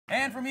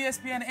And from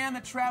ESPN and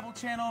the Travel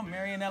Channel,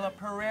 Marianela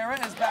Pereira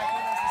is back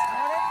with us this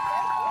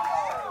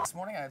morning. This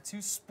morning I have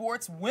two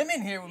sports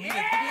women here with me.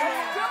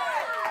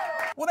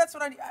 Well, that's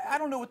what I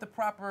don't know what the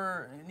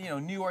proper, New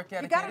York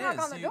etiquette is. You gotta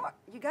knock on the door.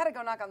 You gotta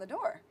go knock on the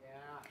door.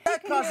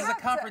 That causes a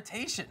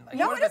confrontation. Like,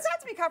 no, it doesn't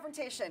have to be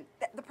confrontation.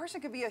 The person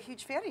could be a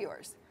huge fan of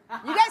yours.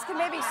 You guys can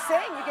maybe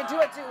sing. You can do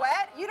a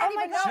duet. You don't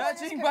even know where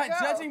this could go.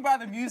 Judging by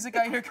the music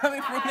I hear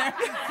coming from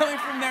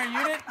their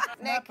unit,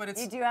 Nick, but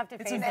it's, you do have to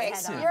face the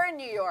head-on. You're in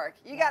New York.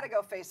 You got to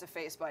go face to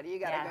face, buddy. You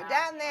got to go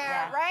down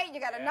there, right? You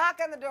got to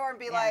knock on the door and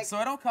be like. So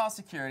I don't call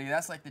security.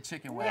 That's like the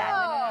chicken wing. No.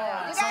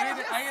 So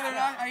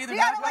I either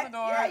knock on the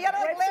door. Yeah, you got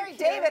to let Larry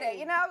David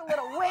it. A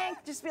little wink.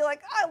 Just be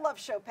like, I love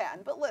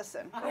Chopin, but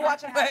listen, we're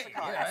watching House of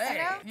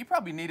Cards. You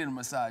probably needed a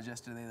massage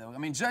yesterday, though. I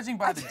mean, judging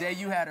by the day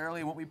you had early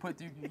and what we put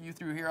you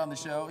through here on the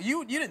show,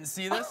 you didn't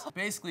see this.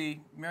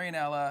 Basically,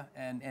 Marianela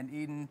and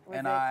Eden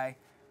and I,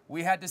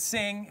 we had to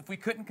sing. If we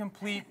couldn't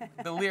complete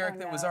the lyric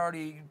that was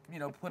already,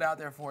 put out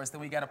there for us,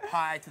 then we got a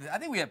pie to the. I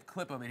think we have a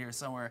clip of it here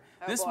somewhere.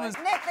 This was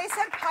Nick. They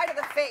said pie to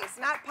the face,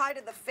 not pie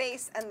to the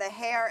face and the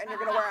hair, and you're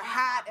gonna wear a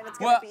hat, and it's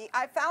gonna be.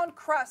 I found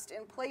crust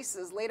in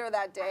places later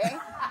that day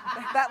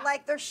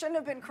that there shouldn't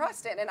have been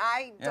crust in, and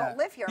I don't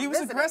live here. He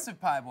was aggressive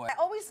pie boy. I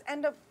always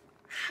end up.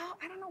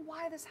 I don't know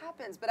why this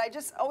happens, but I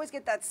just always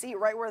get that seat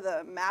right where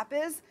the map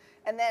is.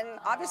 And then,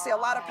 obviously, a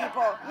lot of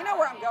people, you know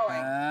where I'm going.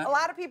 A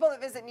lot of people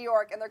that visit New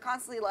York, and they're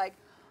constantly like,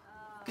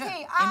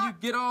 hey, and you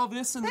get all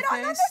this in the face?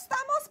 ¿Dónde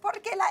estamos?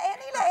 Porque la N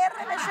y la R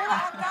me llevan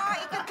acá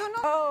y que tú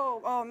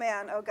no... Oh,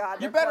 man, oh,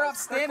 God. You're better off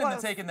standing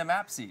than taking the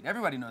map seat.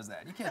 Everybody knows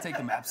that. You can't take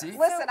the map seat.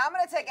 Listen, I'm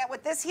going to take it.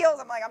 With this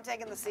heels, I'm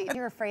taking the seat.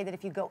 You're afraid that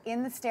if you go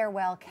in the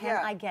stairwell, can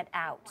I get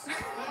out?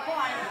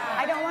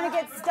 I don't want to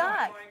get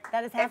stuck.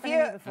 That has happened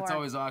to me before. It's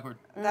always awkward.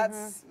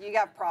 You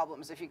got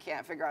problems if you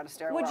can't figure out a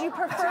stairwell. Would you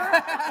prefer?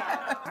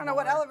 I don't know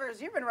what elevators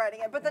you've been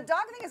riding in, but the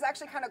dog thing is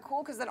actually kind of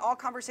cool because then all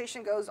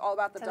conversation goes all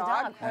about the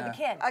dog. Or the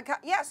kid.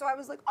 Yeah, so I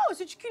was like, oh,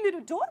 such a cute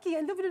little doggy.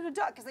 I love it, little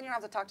dog. Because then you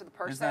don't have to talk to the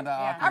person.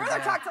 I'd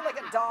rather talk to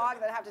a dog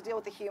than have to deal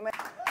with the human.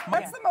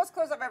 That's the most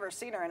clothes I've ever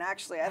seen her in,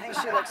 actually. I think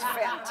she looks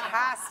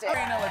fantastic.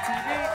 Marianela TV.